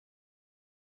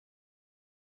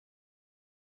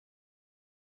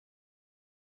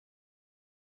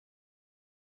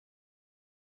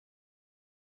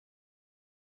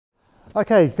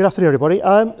Okay, good afternoon everybody.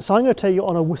 So I'm going to take you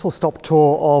on a whistle-stop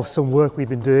tour of some work we've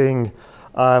been doing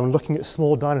looking at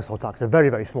small dinosaur taxa, very,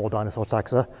 very small dinosaur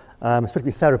taxa,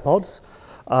 especially theropods,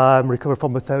 recovered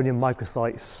from Bathonian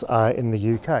microsites in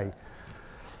the UK.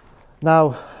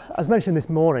 Now, as mentioned this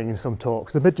morning in some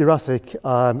talks, the mid-Jurassic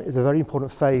is a very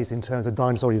important phase in terms of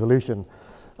dinosaur evolution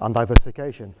and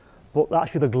diversification, but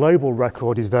actually the global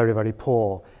record is very, very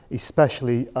poor,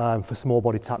 especially for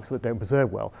small-bodied taxa that don't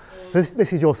preserve well. So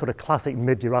this is your sort of classic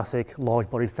mid-Jurassic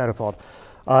large-bodied theropod.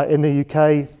 In the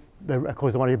UK, the record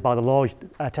is dominated by the large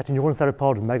Tetaneuron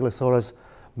theropod, Megalosaurus,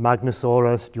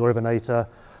 Magnosaurus, Duravenator,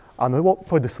 and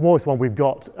probably the smallest one we've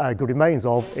got good remains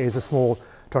of is the small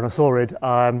Tyrannosaurid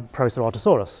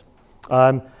Proceratosaurus.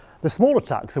 The smaller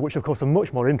taxa, which of course are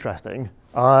much more interesting,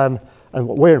 and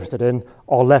what we're interested in,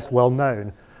 are less well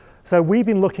known. So we've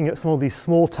been looking at some of these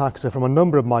small taxa from a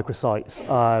number of microsites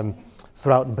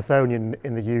throughout the Bathonian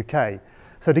in the UK.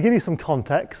 So to give you some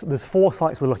context, there's 4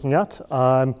 sites we're looking at.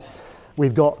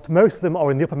 We've got, most of them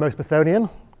are in the uppermost Bathonian,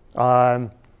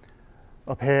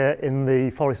 up here in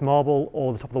the forest marble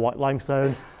or the top of the white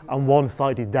limestone, and one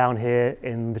site is down here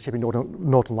in the chipping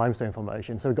Norton limestone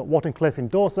formation. So we've got Watton Cliff in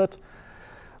Dorset,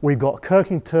 we've got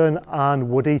Kirkington and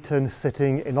Wood-Eaton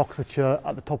sitting in Oxfordshire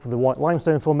at the top of the white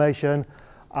limestone formation,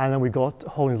 and then we've got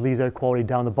Hollins-Leasow quarry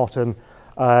down the bottom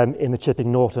in the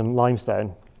chipping Norton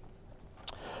limestone.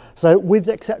 So with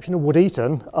the exception of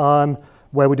Wood-Eaton,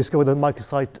 where we discovered the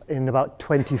microsite in about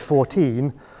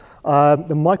 2014, the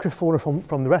microfauna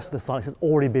from the rest of the sites has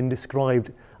already been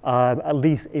described at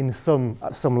least at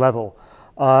some level.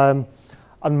 And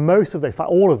most of in fact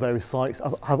all of those sites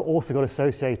have also got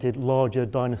associated larger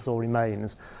dinosaur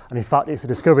remains. And in fact it's the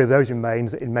discovery of those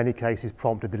remains that in many cases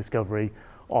prompted the discovery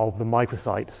of the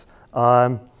microsites.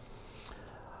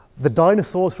 The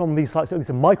dinosaurs from these sites, at least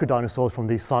the microdinosaurs from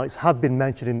these sites, have been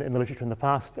mentioned in the literature in the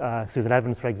past, Susan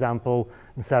Evans for example,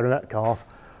 and Sarah Metcalf,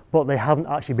 but they haven't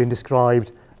actually been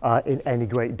described in any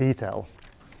great detail.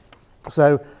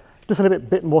 So just a little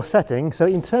bit more setting. So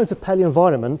in terms of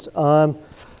paleoenvironment,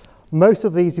 most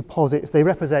of these deposits, they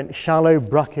represent shallow,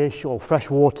 brackish or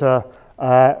freshwater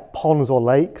ponds or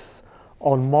lakes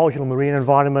on marginal marine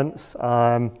environments,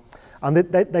 and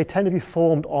they tend to be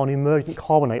formed on emergent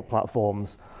carbonate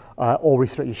platforms or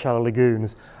restricted shallow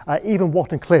lagoons. Even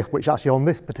Watton Cliff, which actually on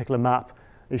this particular map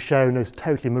is shown as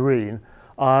totally marine,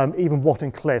 even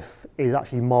Watton Cliff is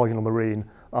actually marginal marine.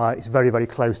 It's very, very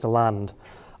close to land.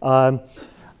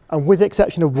 And with the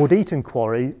exception of Wood-Eaton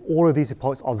quarry, all of these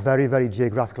deposits are very, very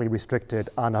geographically restricted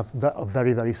and have a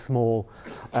very, very small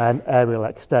aerial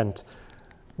extent.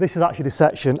 This is actually the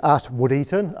section at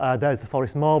Wood-Eaton. There's the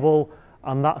forest marble,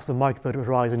 and that's the microvertebrate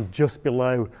horizon just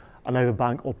below an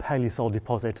overbank or paleosol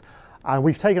deposit. And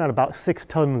we've taken out about 6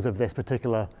 tons of this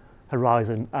particular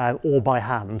horizon, all by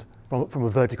hand, from a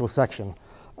vertical section.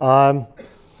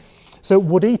 So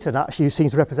Wood-Eaton actually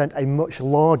seems to represent a much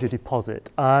larger deposit.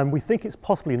 We think it's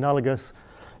possibly analogous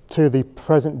to the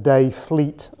present-day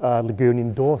Fleet lagoon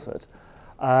in Dorset,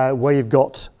 where you've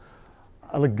got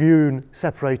a lagoon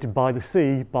separated by the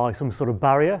sea by some sort of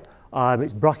barrier.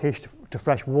 It's brackish to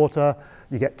fresh water.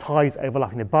 You get tides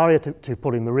overlapping the barrier to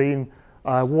pull in marine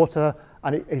water,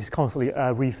 and it is constantly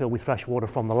refilled with fresh water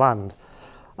from the land.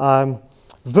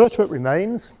 Vertebrate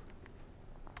remains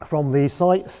from these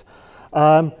sites.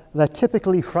 They're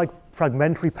typically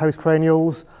fragmentary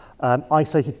postcranials,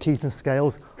 isolated teeth and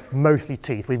scales, mostly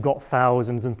teeth. We've got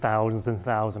thousands and thousands and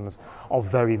thousands of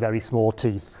very, very small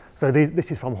teeth. So this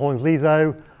is from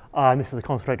Hollins-Leasow, and this is a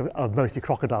concentrate of mostly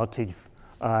crocodile teeth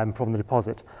from the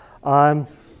deposit.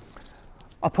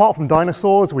 Apart from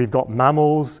dinosaurs, we've got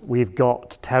mammals, we've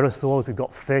got pterosaurs, we've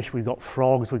got fish, we've got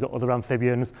frogs, we've got other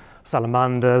amphibians,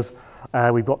 salamanders,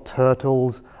 we've got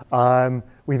turtles,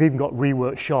 we've even got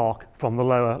reworked shark from the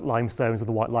lower limestones of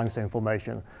the white limestone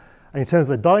formation. And in terms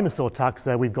of the dinosaur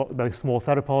taxa, we've got both small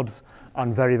theropods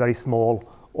and very, very small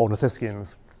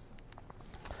ornithischians.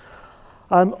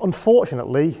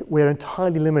 Unfortunately, we're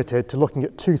entirely limited to looking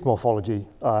at tooth morphology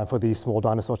for these small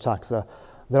dinosaur taxa.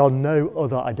 There are no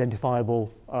other identifiable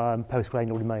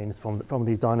postcranial remains from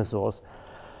these dinosaurs.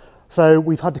 So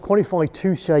we've had to quantify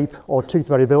tooth shape or tooth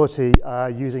variability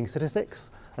using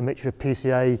statistics, a mixture of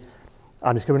PCA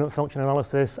and discriminant function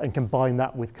analysis, and combine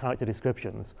that with character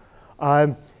descriptions.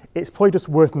 It's probably just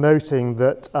worth noting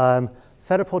that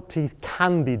theropod teeth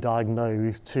can be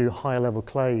diagnosed to higher level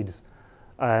clades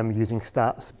using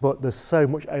stats, but there's so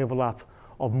much overlap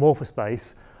of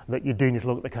morphospace that you do need to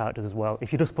look at the characters as well.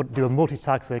 If you just do a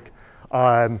multitaxic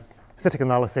static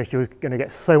analysis, you're going to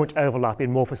get so much overlap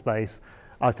in morphospace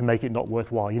as to make it not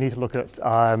worthwhile. You need to look at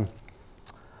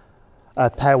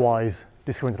pairwise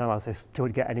discriminant analysis to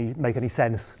make any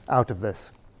sense out of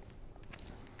this.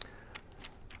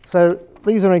 So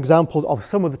these are examples of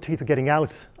some of the teeth are getting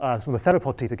out, some of the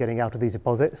theropod teeth are getting out of these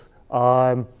deposits.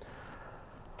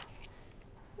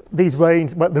 These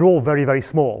range, but they're all very, very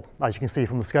small, as you can see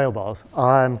from the scale bars.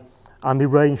 And they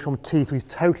range from teeth with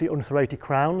totally unserrated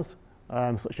crowns,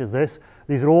 such as this.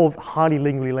 These are all highly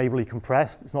lingually labally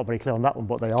compressed. It's not very clear on that one,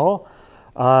 but they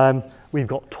are. We've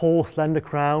got tall, slender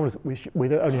crowns, which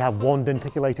we only have one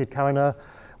denticulated carina.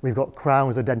 We've got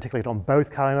crowns that are denticulated on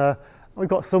both carina. We've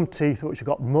got some teeth which have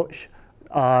got much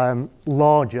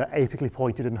larger, apically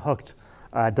pointed and hooked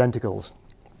denticles.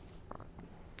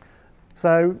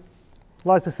 So,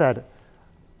 like I said,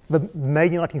 the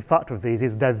main uniting factor of these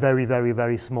is they're very, very,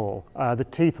 very small. The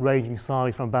teeth range in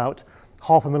size from about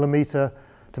 0.5 millimetre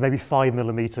to maybe 5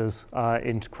 millimetres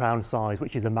in crown size,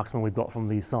 which is the maximum we've got from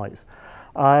these sites.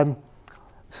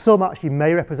 Some actually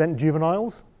may represent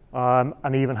juveniles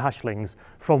and even hatchlings.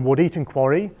 From Wood-Eaton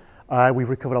Quarry, we've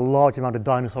recovered a large amount of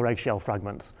dinosaur eggshell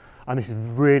fragments. And this is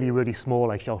really, really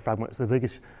small eggshell fragments. The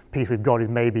biggest piece we've got is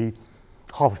maybe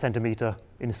 0.5 centimetre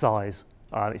in size.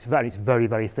 It's very,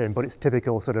 very thin, but it's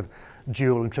typical sort of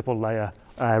dual and triple layer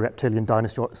reptilian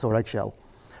dinosaur eggshell.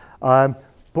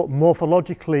 But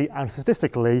morphologically and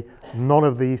statistically, none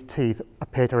of these teeth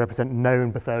appear to represent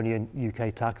known Bathonian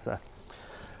UK taxa.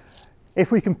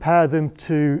 If we compare them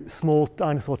to small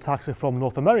dinosaur taxa from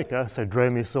North America, so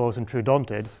dromaeosaurs and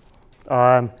troodontids,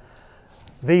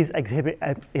 these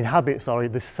inhabit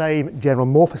the same general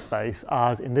morphospace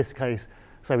as, in this case,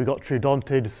 so we've got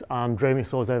troodontids and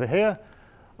dromaeosaurs over here,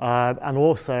 and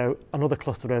also another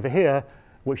cluster over here,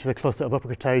 which is a cluster of upper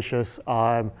Cretaceous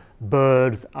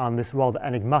birds and this rather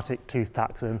enigmatic tooth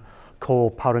taxon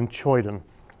called Palaeontological.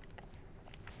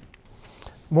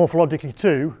 Morphologically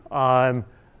too,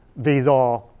 these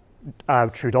are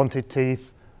troodontid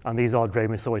teeth and these are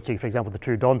dromaeosaurid teeth. For example, the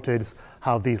troodontids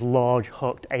have these large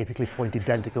hooked apically pointed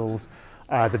denticles.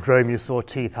 The dromaeosaur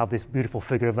teeth have this beautiful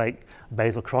figure of 8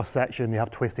 basal cross section. They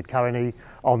have twisted carinae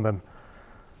on them.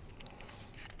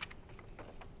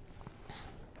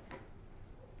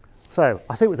 So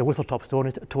I think it was a whistle-top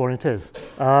tour and it is.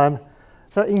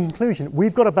 So in conclusion,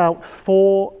 we've got about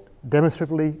 4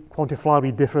 demonstrably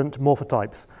quantifiably different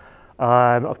morphotypes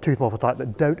of tooth morphotype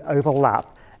that don't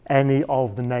overlap any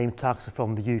of the named taxa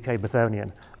from the UK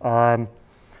Bathonian.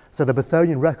 So the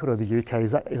Bathonian record of the UK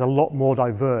is a lot more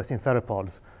diverse in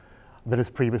theropods than has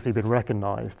previously been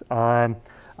recognised. And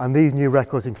these new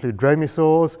records include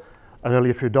dromaeosaurs, an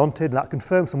earlier troodontid, and that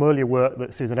confirms some earlier work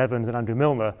that Susan Evans and Andrew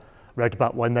Milner wrote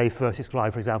about when they first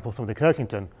described, for example, some of the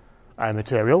Kirkington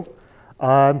material.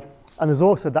 And there's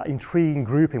also that intriguing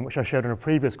grouping, which I showed on a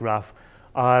previous graph,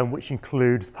 which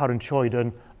includes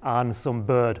Palaeontological and some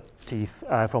bird teeth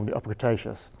from the upper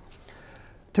Cretaceous.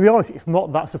 To be honest, it's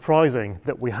not that surprising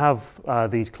that we have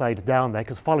these clades down there,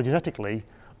 because phylogenetically,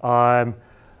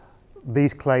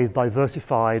 these clades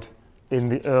diversified in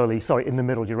the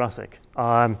middle Jurassic.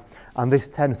 And this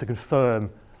tends to confirm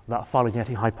that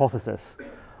phylogenetic hypothesis.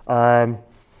 And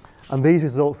these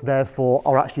results, therefore,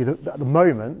 are actually, at the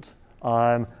moment,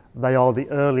 they are the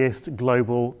earliest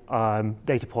global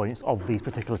data points of these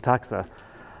particular taxa.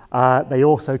 They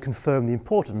also confirm the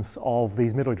importance of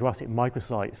these Middle Jurassic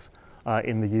microsites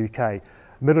in the UK.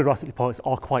 Middle Jurassic deposits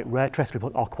are quite rare, terrestrial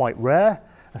deposits are quite rare,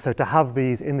 and so to have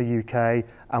these in the UK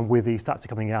and with these taxa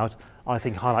coming out, I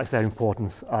think highlights their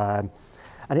importance. And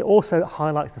it also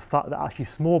highlights the fact that actually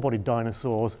small-bodied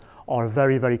dinosaurs are a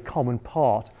very, very common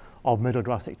part of Middle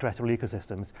Jurassic terrestrial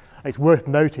ecosystems. It's worth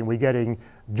noting we're getting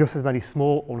just as many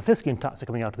small ornithischian taxa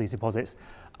coming out of these deposits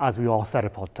as we are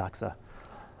theropod taxa.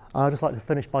 I'd just like to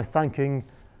finish by thanking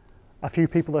a few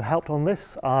people that helped on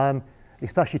this,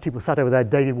 especially people sat over there,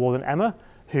 David Ward and Emma,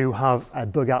 who have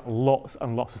dug out lots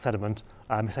and lots of sediment,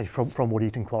 especially from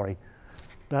Wood-Eaton Quarry.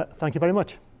 Thank you very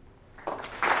much.